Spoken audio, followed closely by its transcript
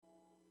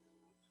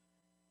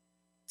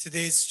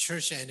Today's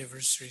church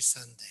anniversary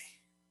Sunday.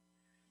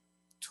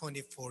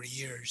 24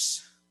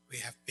 years we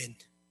have been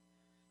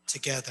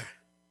together.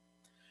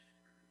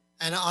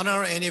 And on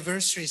our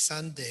anniversary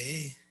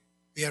Sunday,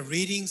 we are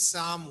reading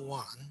Psalm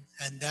 1,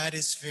 and that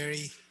is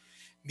very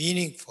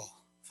meaningful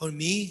for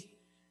me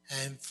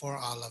and for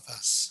all of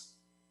us.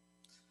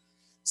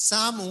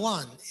 Psalm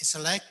 1 is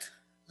like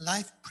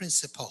life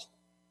principle.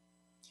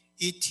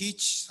 It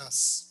teaches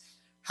us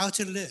how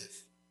to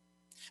live,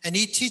 and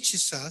it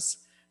teaches us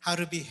how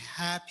to be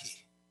happy.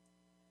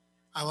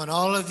 I want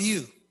all of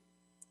you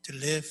to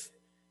live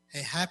a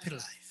happy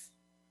life.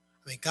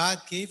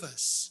 God gave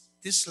us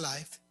this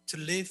life to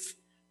live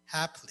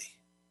happily.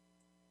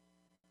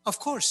 Of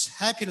course,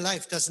 happy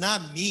life does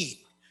not mean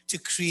to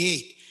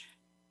create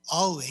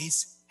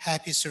always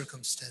happy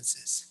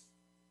circumstances.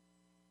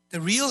 The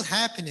real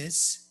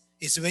happiness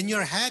is when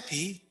you're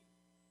happy,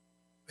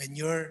 when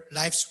your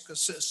life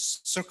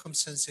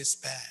circumstance is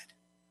bad.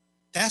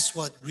 That's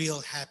what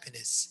real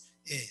happiness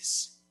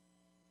is.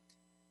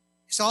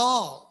 It's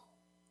all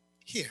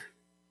here.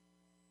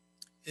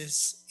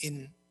 Is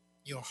in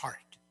your heart.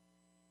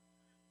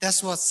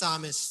 That's what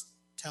psalmist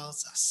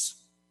tells us.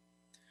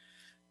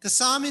 The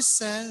psalmist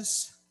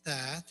says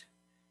that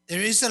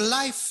there is a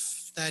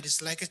life that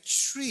is like a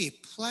tree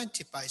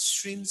planted by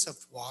streams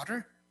of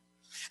water,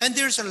 and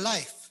there's a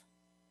life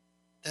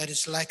that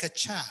is like a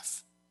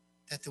chaff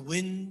that the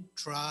wind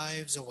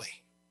drives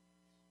away.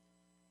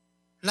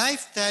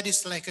 Life that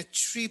is like a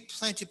tree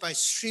planted by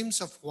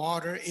streams of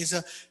water is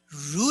a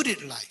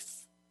rooted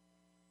life,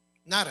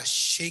 not a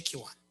shaky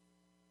one.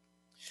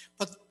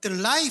 But the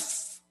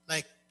life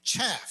like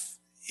chaff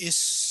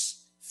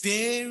is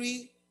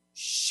very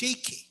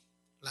shaky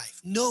life,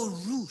 no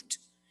root,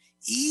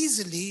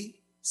 easily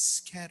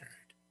scattered.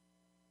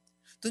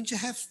 Don't you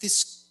have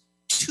this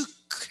too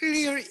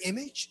clear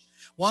image?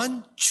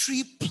 One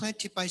tree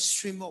planted by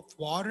stream of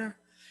water,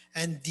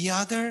 and the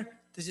other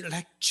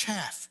like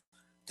chaff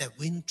that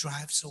wind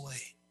drives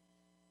away.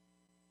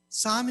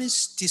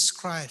 Psalmist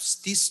describes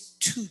these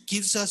two,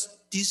 gives us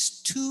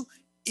these two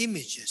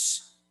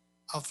images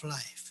of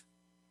life.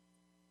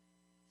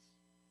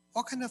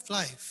 What kind of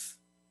life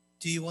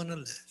do you want to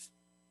live?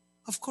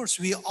 Of course,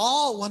 we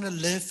all want to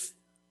live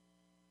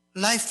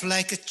life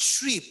like a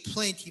tree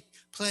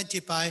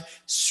planted by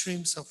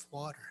streams of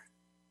water.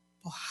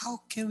 But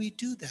how can we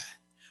do that?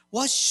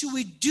 What should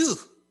we do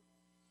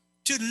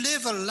to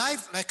live a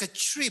life like a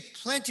tree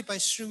planted by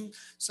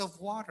streams of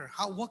water?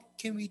 What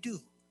can we do?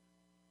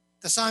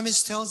 The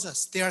psalmist tells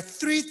us there are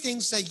three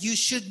things that you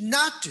should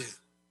not do,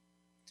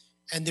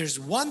 and there's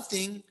one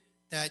thing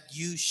that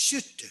you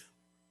should do.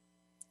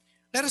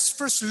 Let us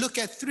first look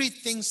at three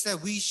things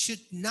that we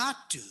should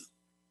not do.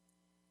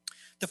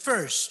 The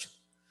first,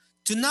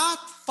 do not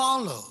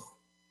follow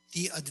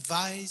the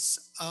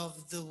advice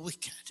of the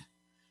wicked.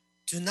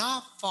 Do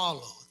not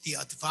follow the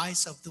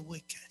advice of the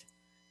wicked.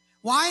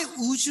 Why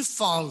would you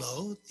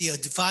follow the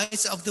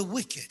advice of the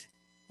wicked?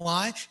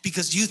 Why?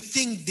 Because you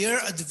think their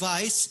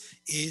advice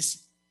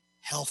is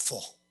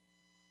helpful.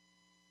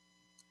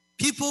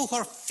 People who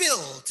are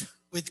filled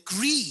with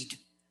greed,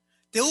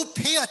 they will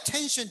pay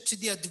attention to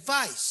the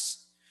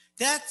advice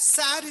that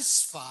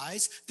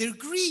satisfies their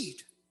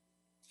greed.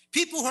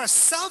 People who are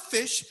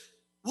selfish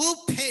will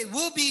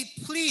be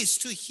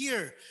pleased to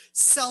hear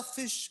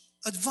selfish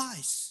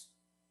advice.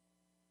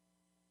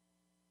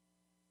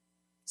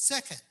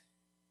 Second,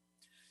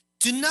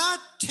 do not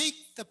take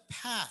the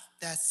path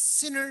that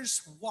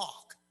sinners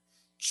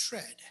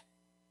tread.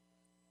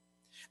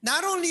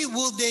 Not only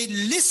will they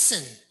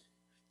listen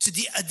to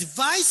the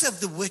advice of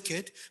the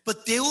wicked,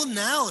 but they will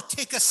now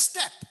take a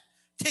step,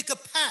 take a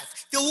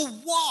path. They will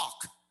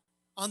walk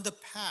on the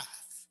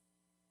path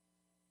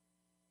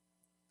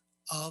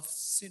of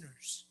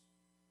sinners.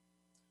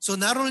 So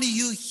not only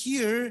you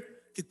hear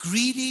the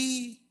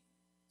greedy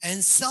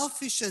and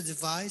selfish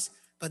advice,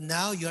 but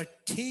now you're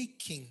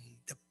taking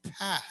the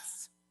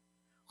path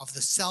of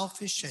the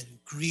selfish and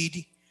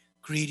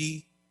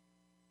greedy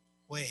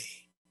way.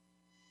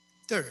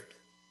 Third,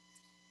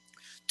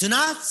 do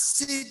not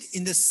sit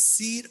in the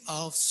seat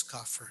of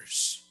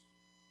scoffers.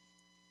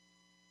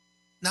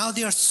 Now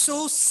they are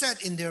so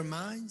set in their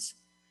minds,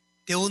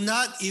 they will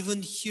not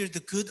even hear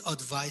the good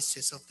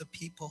advices of the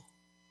people.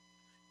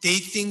 They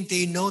think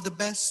they know the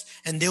best,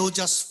 and they will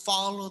just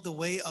follow the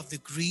way of the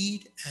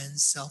greed and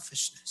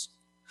selfishness.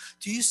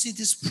 Do you see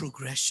this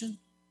progression?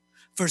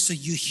 First,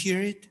 you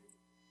hear it.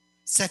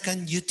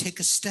 Second, you take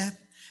a step.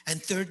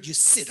 And third, you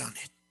sit on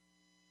it.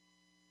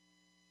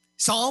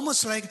 It's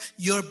almost like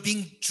you're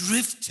being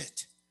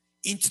drifted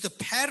into the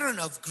pattern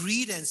of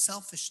greed and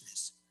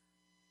selfishness.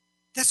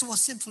 That's what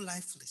sinful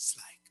life is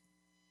like.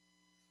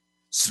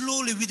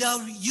 Slowly,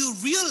 without you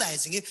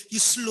realizing it, you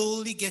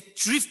slowly get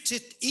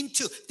drifted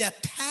into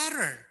that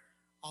pattern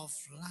of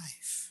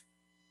life.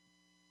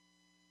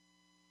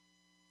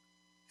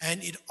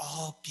 And it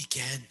all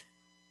began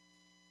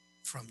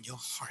from your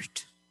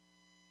heart.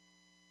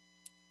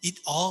 It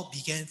all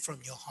began from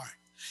your heart.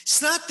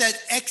 It's not that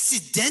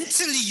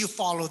accidentally you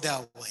follow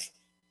that way.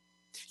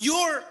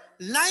 Your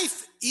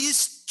life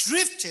is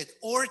drifted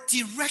or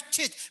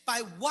directed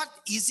by what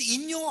is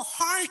in your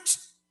heart.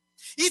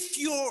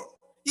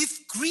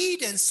 If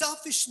greed and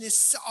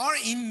selfishness are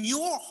in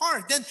your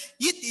heart, then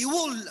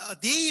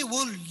they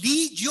will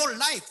lead your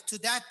life to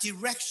that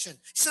direction.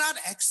 It's not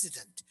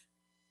accident.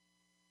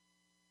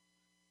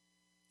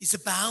 It's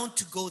bound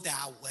to go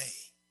that way.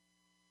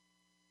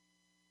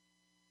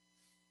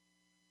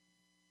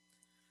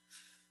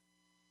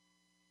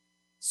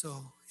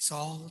 So it's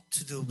all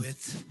to do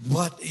with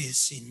what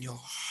is in your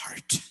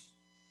heart.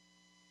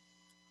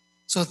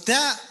 So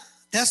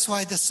that's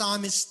why the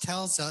psalmist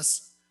tells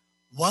us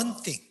one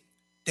thing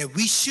that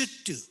we should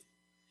do.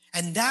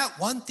 And that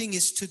one thing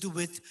is to do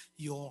with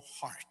your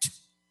heart.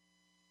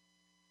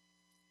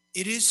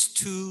 It is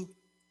to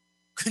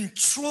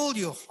control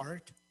your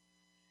heart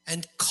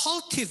and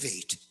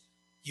cultivate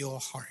your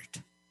heart.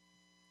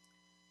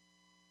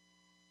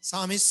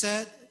 Psalmist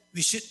said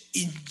we should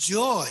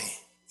enjoy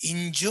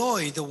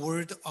the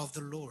word of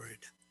the Lord,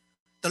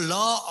 the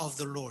law of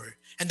the Lord.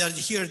 And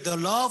here, the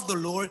law of the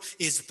Lord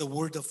is the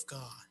word of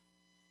God.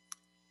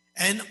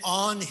 And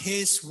on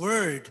his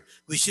word,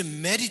 we should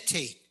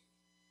meditate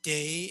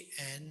day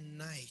and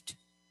night.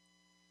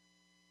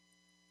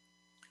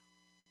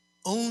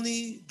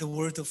 Only the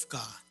word of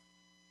God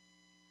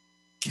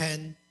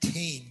can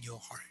tame your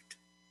heart.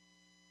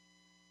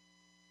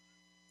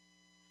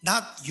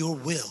 Not your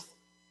will,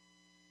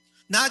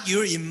 not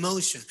your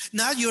emotion,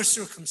 not your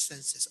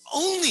circumstances.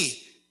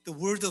 Only the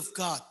word of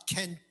God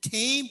can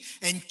tame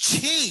and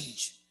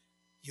change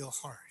your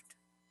heart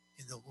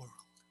in the world.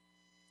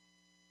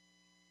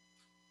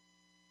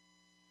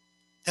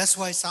 That's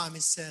why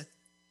Psalmist said,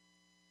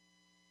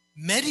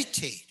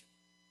 meditate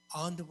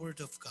on the word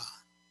of God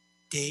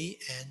day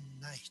and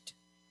night.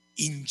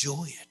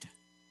 Enjoy it.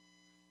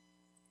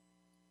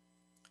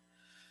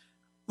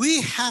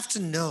 We have to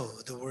know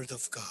the word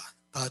of God,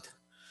 but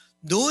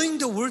knowing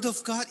the word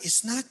of God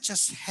is not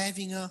just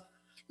having a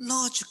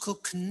logical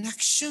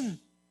connection.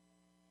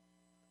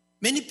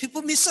 Many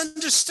people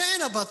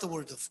misunderstand about the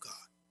word of God.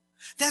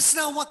 That's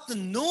not what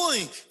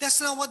knowing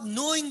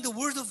the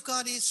word of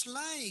God is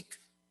like.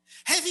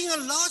 Having a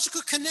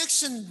logical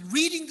connection,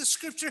 reading the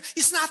scripture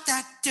is not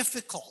that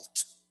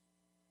difficult.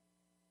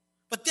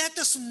 But that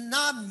does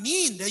not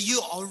mean that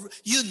you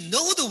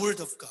know the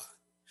word of God.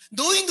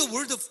 Knowing the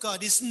word of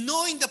God is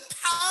knowing the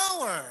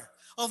power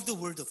of the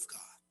word of God.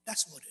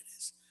 That's what it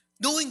is.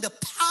 Knowing the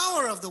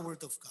power of the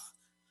word of God.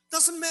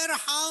 Doesn't matter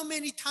how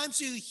many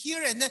times you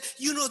hear and then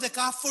you know that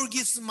God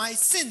forgives my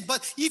sin.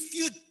 But if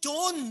you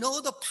don't know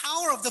the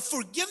power of the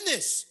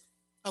forgiveness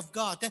of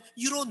God, then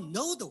you don't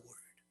know the word.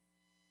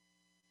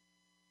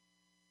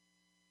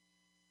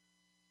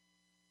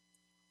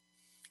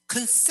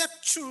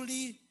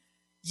 Conceptually,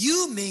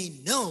 you may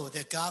know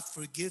that God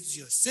forgives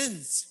your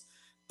sins,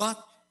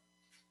 but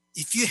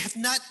if you have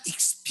not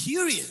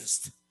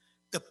experienced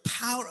the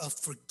power of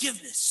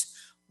forgiveness,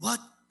 what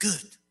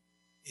good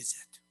is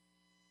it?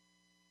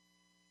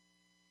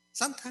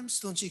 Sometimes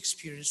don't you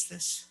experience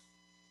this?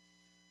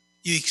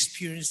 You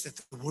experience that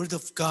the word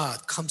of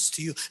God comes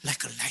to you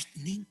like a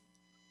lightning.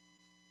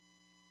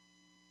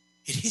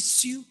 It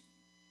hits you.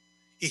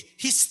 It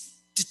hits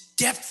the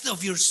depth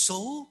of your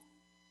soul.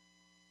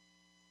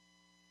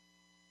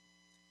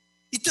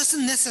 It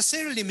doesn't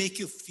necessarily make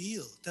you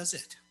feel, does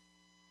it?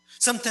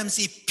 Sometimes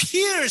it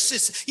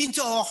pierces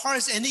into our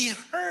hearts and it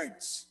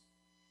hurts.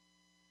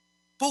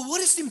 But what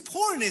is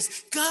important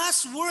is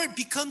God's word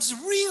becomes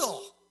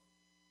real.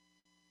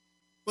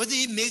 Whether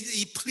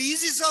it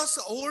pleases us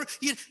or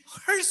it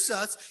hurts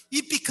us,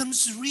 it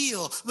becomes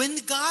real. When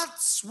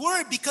God's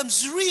word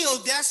becomes real,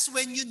 that's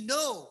when you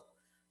know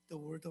the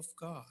word of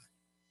God.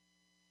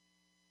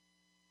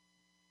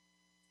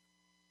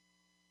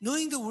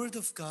 Knowing the word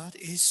of God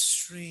is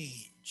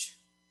strange.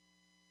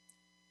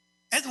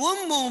 At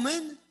one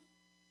moment,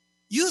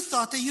 you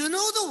thought that you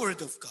know the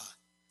word of God.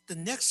 The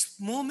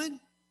next moment,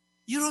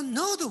 you don't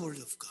know the word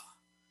of God.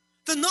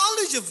 The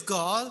knowledge of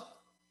God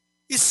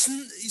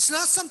is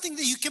not something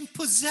that you can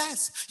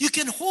possess. You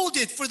can hold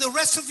it for the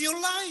rest of your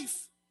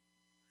life.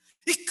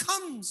 It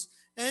comes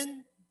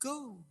and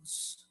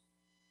goes.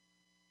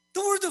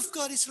 The word of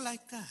God is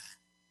like that.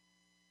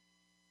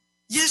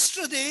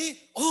 Yesterday,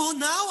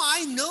 now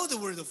I know the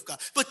word of God.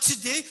 But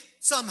today,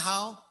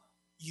 somehow,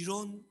 you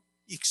don't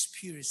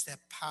experience that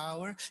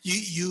power.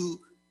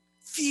 You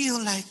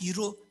feel like you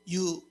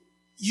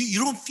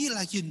don't feel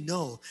like you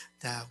know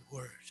that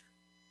word.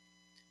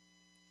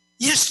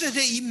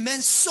 Yesterday, it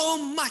meant so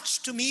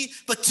much to me,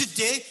 but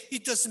today,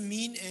 it doesn't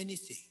mean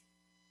anything.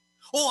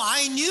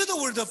 I knew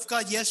the word of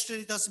God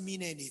yesterday, doesn't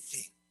mean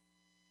anything.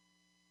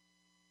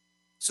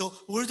 So,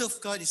 word of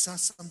God is not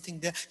something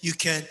that you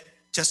can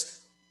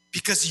just,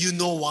 because you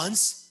know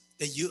once,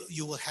 that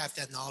you will have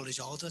that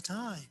knowledge all the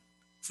time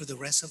for the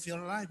rest of your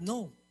life.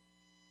 No.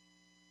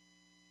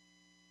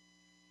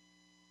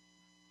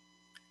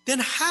 Then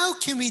how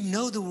can we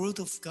know the word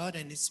of God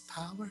and its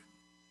power?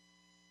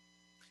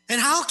 And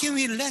how can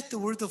we let the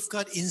word of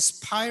God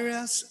inspire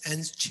us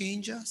and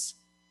change us?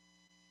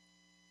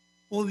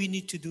 All we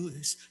need to do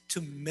is to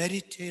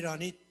meditate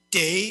on it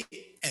day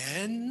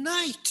and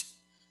night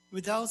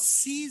without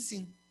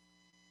ceasing.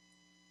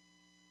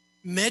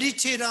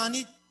 Meditate on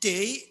it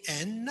day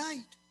and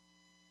night.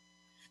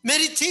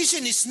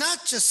 Meditation is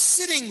not just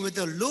sitting with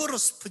a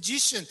lotus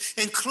position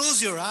and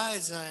close your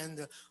eyes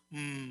and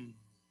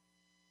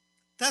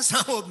that's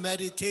not what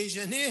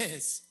meditation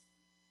is.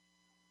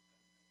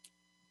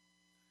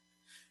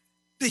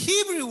 The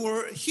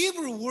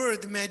Hebrew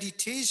word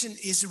meditation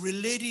is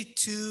related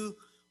to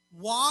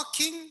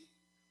walking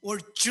or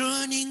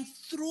journeying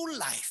through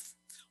life.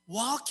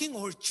 Walking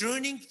or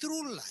journeying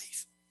through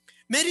life.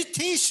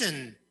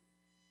 Meditation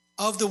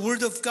of the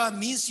Word of God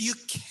means you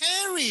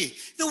carry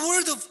the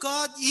Word of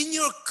God in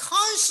your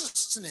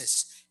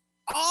consciousness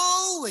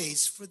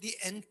always for the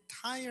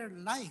entire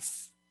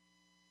life.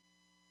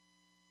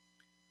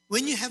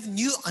 When you have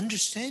new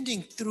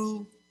understanding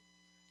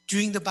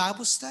during the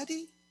Bible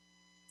study,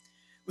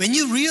 when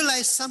you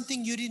realize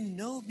something you didn't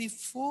know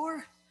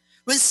before,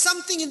 when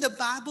something in the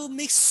Bible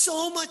makes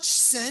so much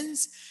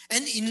sense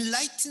and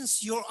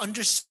enlightens your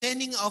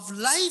understanding of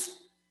life,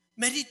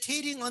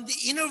 meditating on the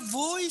inner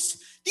voice,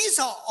 these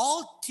are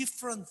all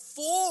different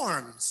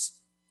forms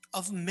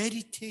of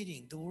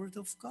meditating the Word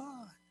of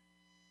God.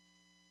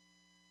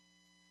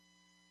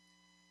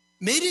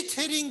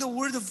 Meditating the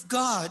Word of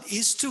God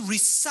is to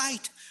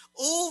recite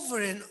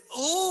over and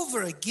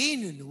over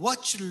again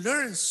what you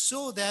learn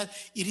so that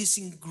it is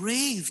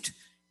engraved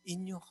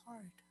in your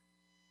heart.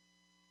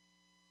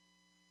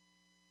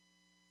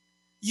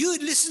 You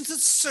listen to the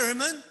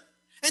sermon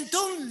and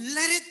don't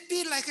let it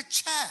be like a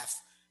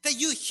chaff that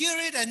you hear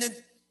it and then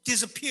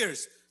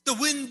disappears. The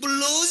wind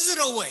blows it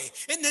away.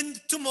 And then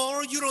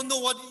tomorrow you don't know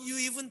what you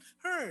even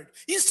heard.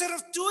 Instead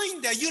of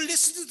doing that, you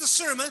listen to the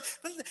sermon,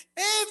 but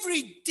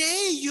every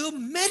day you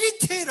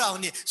meditate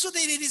on it so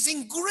that it is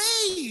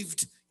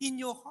engraved in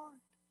your heart.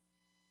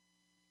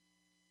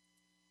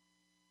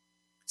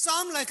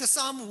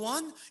 Psalm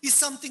 1 is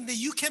something that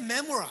you can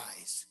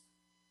memorize.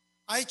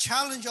 I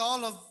challenge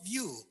all of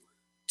you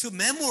to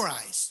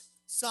memorize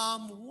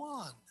Psalm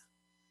 1.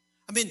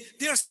 I mean,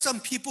 there are some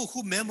people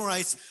who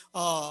memorize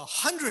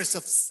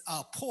hundreds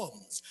of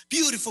poems,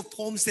 beautiful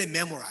poems they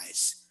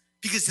memorize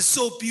because they're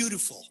so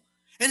beautiful.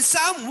 And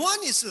Psalm 1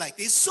 is like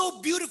this, so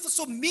beautiful,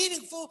 so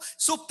meaningful,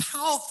 so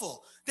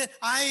powerful that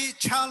I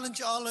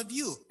challenge all of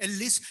you, at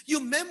least you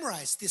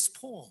memorize this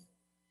poem,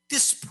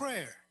 this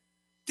prayer,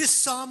 this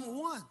Psalm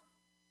 1.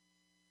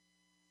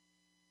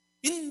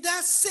 In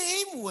that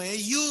same way,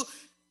 you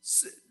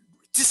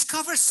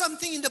discover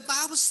something in the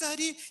Bible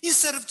study,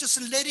 instead of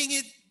just letting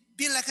it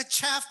be like a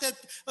chaff that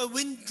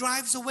wind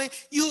drives away,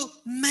 you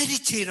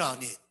meditate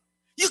on it.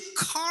 You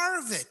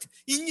carve it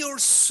in your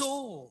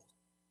soul.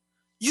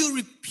 You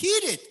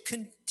repeat it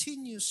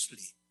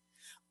continuously.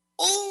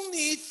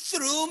 Only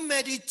through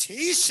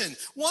meditation,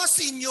 what's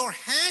in your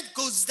head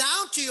goes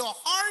down to your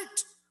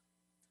heart.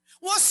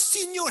 What's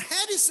in your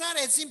head is not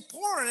as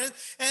important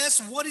as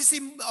what is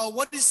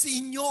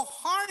in your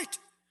heart.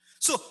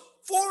 So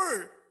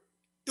for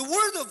the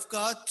Word of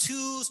God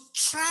to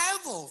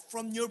travel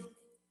from your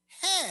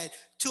head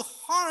to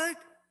heart,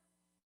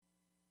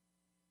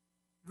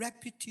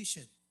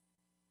 repetition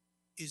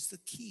is the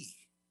key.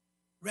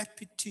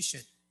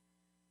 Repetition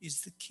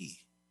is the key.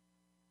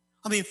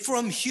 I mean,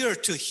 from here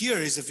to here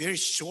is a very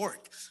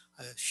short,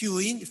 few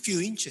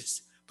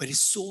inches, but it's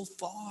so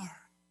far,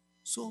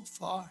 so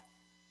far.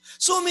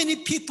 So many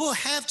people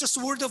have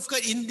just Word of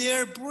God in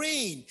their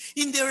brain,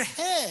 in their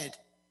head.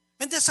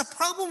 And that's a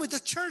problem with the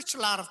church a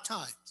lot of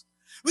times.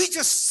 We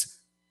just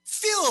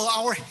fill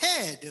our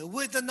head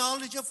with the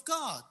knowledge of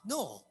God.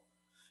 No,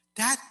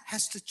 that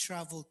has to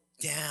travel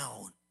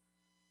down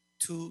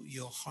to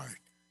your heart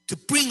to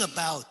bring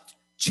about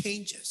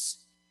changes.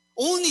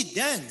 Only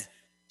then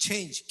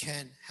change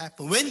can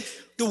happen. When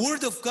the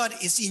Word of God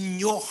is in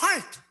your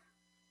heart,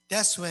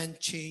 that's when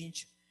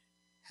change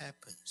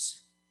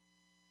happens.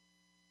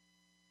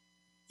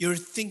 Your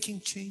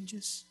thinking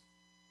changes.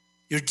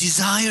 Your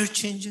desire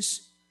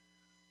changes.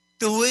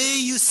 The way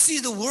you see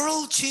the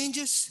world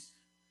changes.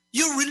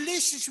 Your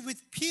relationship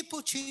with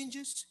people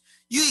changes.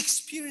 You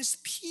experience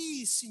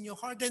peace in your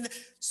heart. And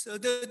so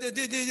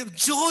the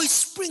joy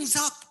springs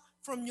up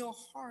from your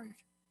heart.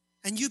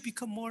 And you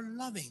become more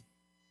loving.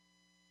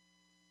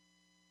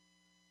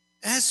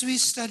 As we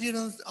studied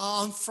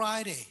on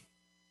Friday,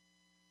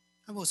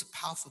 that was a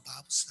powerful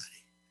Bible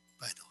study,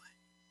 by the way.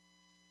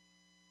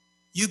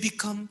 You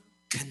become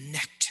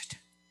connected.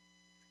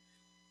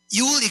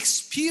 You will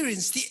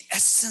experience the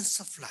essence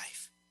of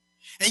life.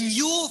 And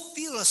you'll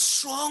feel a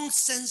strong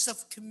sense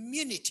of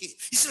community.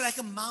 It's like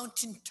a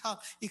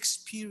mountaintop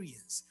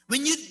experience.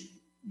 When you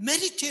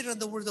meditate on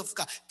the Word of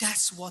God,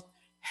 that's what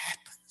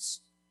happens.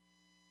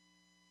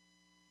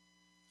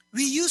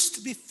 We used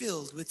to be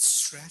filled with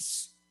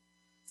stress,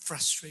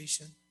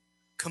 frustration,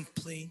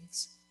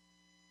 complaints,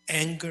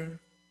 anger,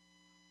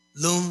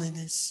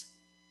 loneliness,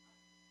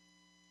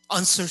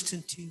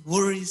 uncertainty,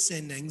 worries,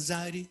 and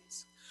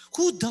anxieties.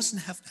 Who doesn't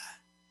have that?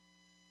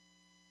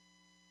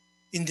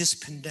 In this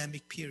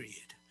pandemic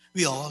period,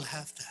 we all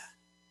have that.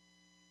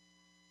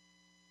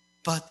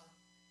 But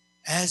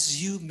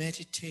as you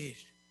meditate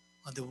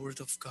on the Word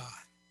of God,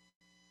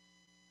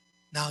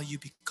 now you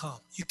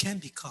can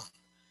become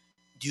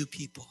new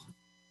people.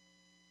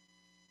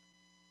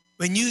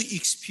 When you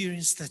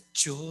experience that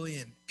joy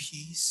and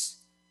peace,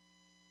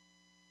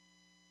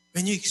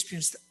 when you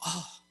experience that,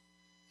 oh,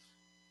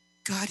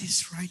 God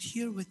is right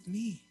here with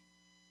me.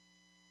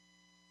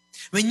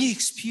 When you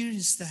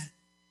experience that,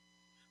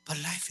 but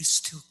life is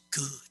still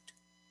good.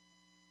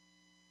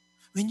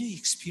 When you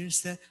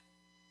experience that,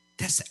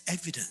 that's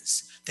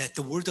evidence that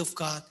the Word of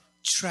God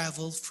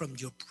traveled from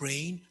your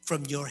brain,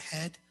 from your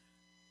head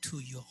to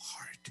your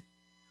heart.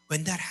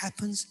 When that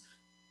happens,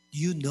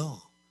 you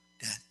know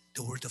that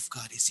the Word of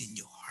God is in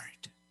your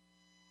heart.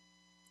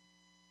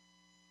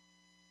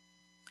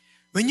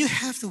 When you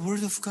have the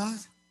Word of God,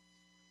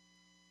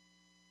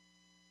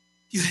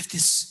 you have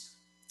this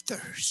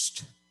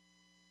thirst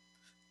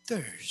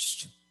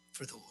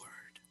for the Word.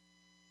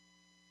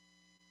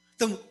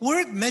 The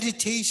word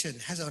meditation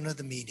has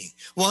another meaning.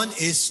 One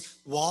is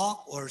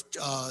walk or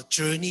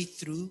journey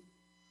through,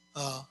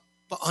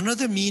 but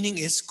another meaning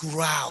is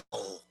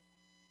growl.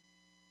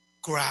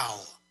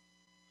 Growl.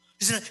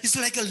 It's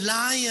like a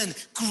lion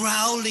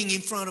growling in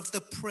front of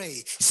the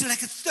prey. It's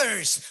like a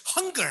thirst,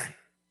 hunger.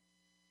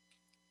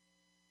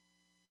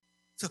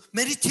 So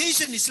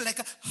meditation is like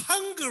a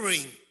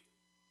hungering,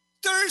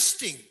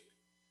 thirsting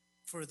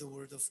for the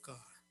Word of God.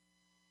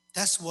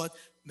 That's what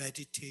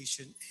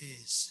meditation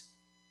is.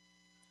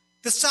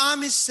 The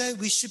psalmist said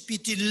we should be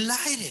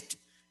delighted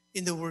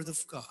in the Word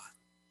of God.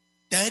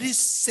 That is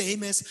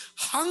same as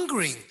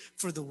hungering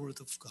for the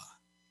Word of God.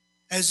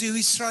 As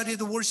we started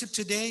the worship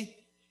today,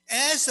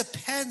 as a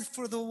pant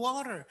for the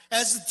water,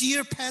 as a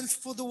deer pants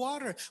for the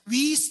water,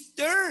 we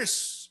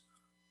thirst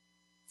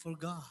for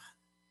God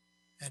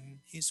and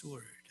His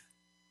Word.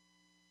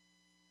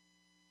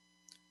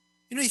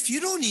 You know, if you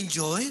don't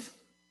enjoy it,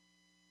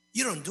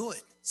 you don't do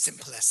it.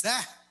 Simple as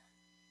that.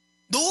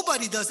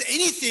 Nobody does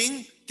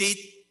anything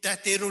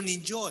that they don't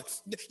enjoy.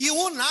 It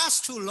won't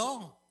last too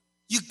long.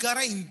 You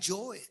gotta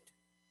enjoy it.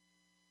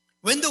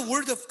 When the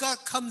Word of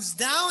God comes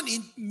down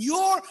in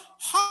your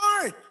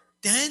heart,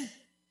 then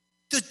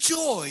the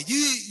joy,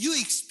 you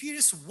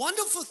experience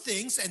wonderful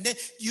things, and then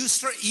you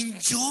start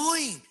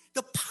enjoying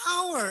the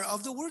power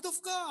of the Word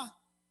of God.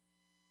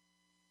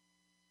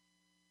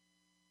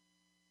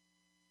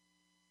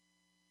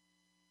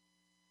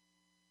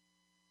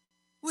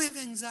 We have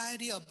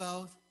anxiety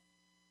about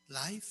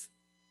life.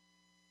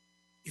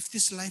 If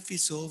this life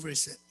is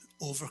it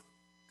over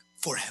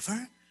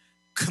forever,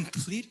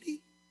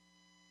 completely,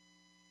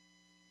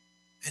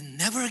 and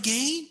never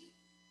again?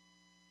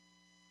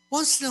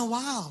 Once in a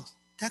while,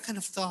 that kind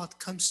of thought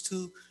comes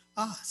to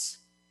us.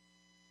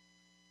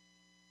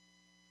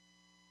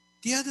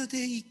 The other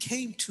day, it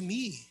came to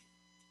me,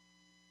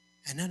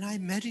 and then I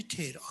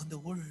meditated on the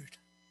Word.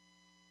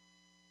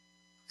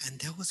 And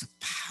there was a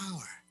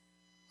power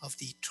of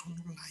the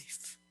eternal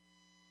life.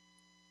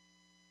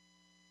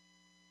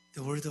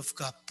 The Word of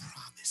God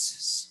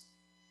promises.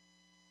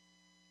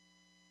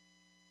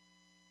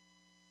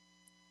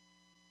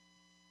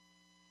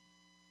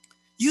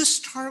 You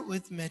start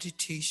with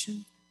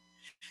meditation,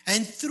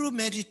 and through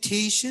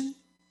meditation,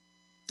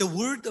 the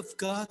Word of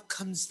God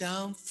comes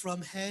down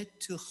from head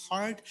to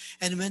heart,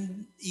 and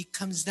when it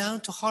comes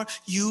down to heart,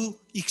 you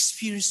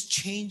experience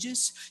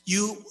changes,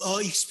 you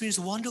experience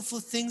wonderful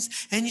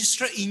things, and you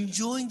start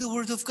enjoying the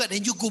Word of God,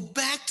 and you go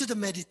back to the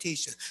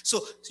meditation.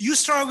 So you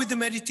start with the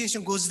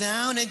meditation, goes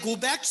down, and go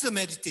back to the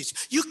meditation.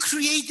 You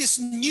create this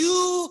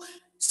new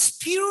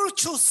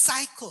spiritual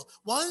cycle.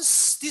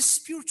 Once this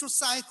spiritual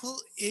cycle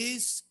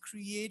is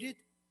created,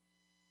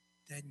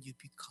 then you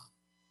become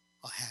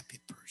a happy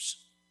person.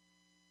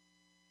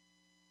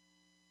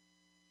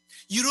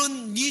 You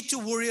don't need to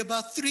worry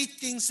about 3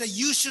 things that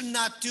you should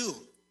not do,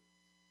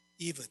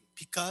 even,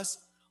 because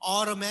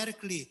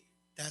automatically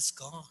that's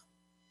gone.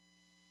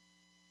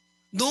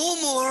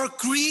 No more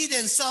greed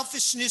and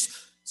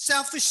selfishness.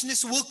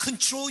 Selfishness will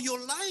control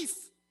your life.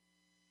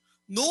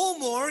 No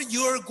more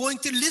you're going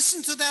to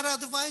listen to that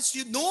advice.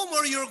 No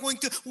more you're going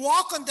to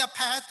walk on that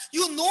path.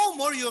 No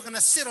more you're going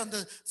to sit on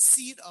the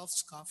seat of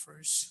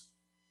scoffers.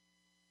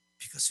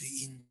 Because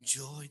we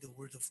enjoy the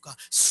Word of God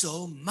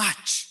so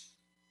much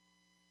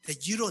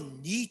that you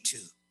don't need to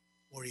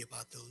worry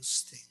about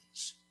those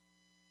things.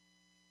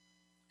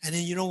 And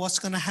then you know what's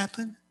going to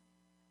happen?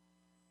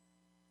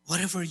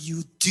 Whatever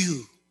you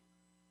do,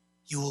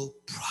 you will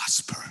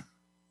prosper.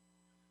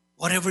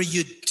 Whatever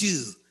you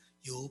do,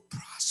 you'll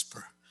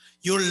prosper.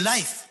 Your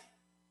life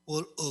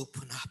will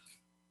open up.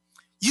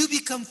 You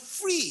become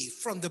free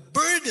from the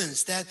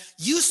burdens that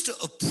used to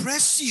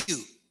oppress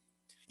you.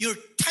 Your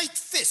tight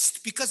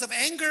fist because of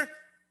anger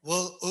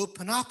will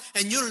open up,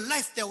 and your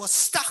life that was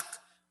stuck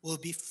will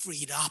be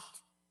freed up.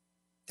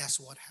 That's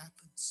what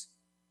happens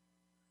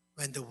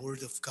when the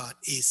Word of God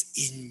is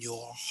in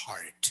your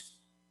heart.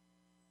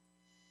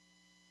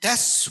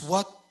 That's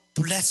what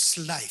blessed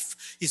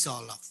life is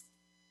all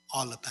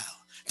about.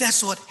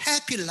 That's what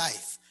happy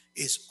life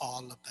is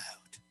all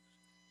about.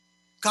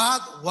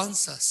 God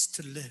wants us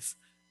to live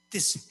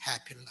this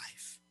happy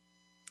life.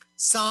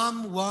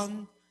 Psalm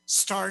 1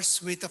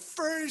 starts with the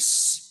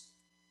first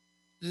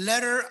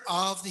letter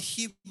of the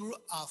Hebrew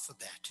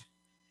alphabet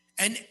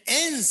and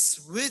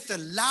ends with the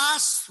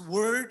last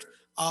word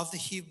of the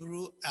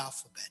Hebrew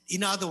alphabet.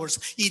 In other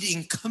words, it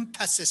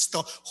encompasses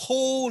the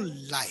whole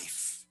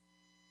life.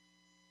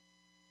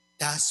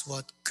 That's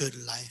what good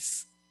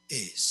life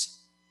is.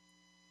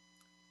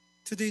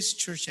 Today's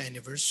church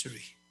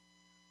anniversary.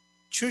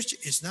 Church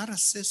is not a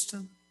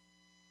system.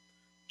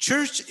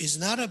 Church is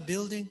not a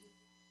building.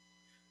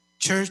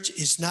 Church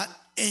is not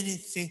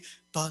anything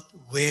but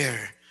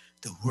where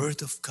the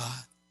Word of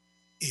God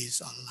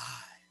is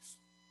alive.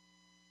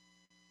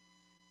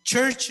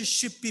 Church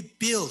should be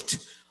built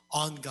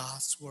on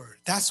God's Word.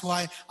 That's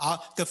why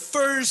the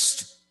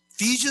first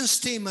vision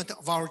statement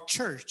of our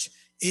church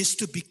is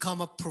to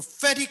become a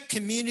prophetic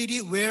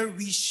community where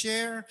we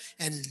share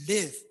and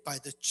live by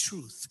the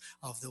truth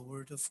of the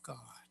Word of God.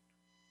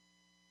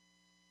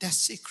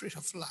 That's the secret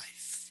of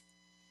life.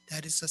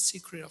 That is the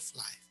secret of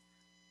life.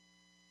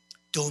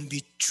 Don't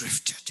be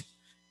drifted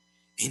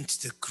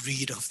into the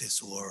greed of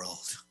this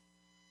world.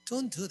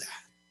 Don't do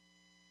that.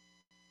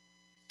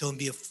 Don't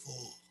be a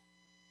fool.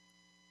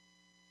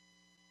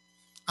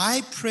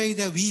 I pray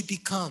that we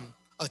become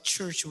a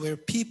church where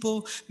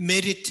people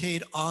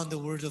meditate on the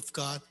Word of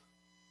God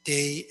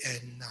day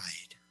and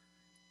night.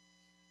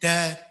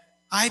 That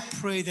I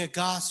pray that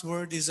God's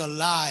Word is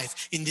alive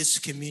in this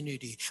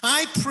community.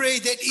 I pray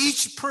that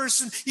each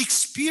person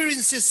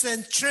experiences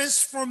a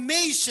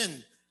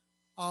transformation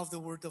of the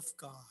Word of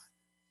God.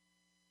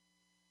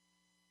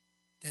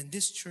 Then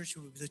this church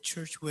will be the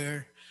church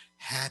where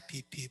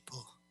happy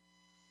people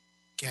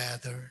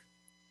gather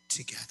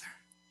together.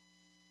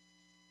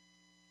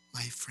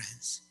 My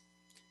friends,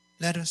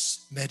 let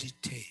us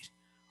meditate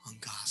on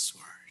God's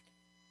Word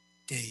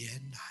day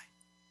and night.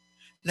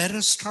 Let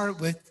us start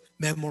with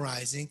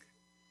memorizing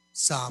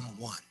Psalm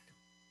 1.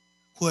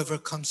 Whoever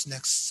comes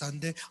next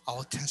Sunday,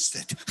 I'll test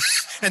it.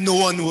 And no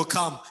one will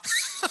come.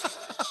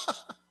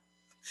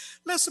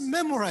 Let's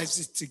memorize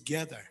it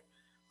together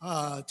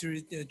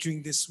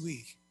during this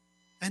week.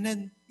 And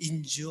then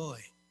enjoy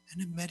and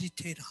then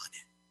meditate on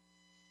it.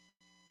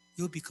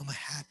 You'll become a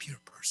happier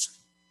person.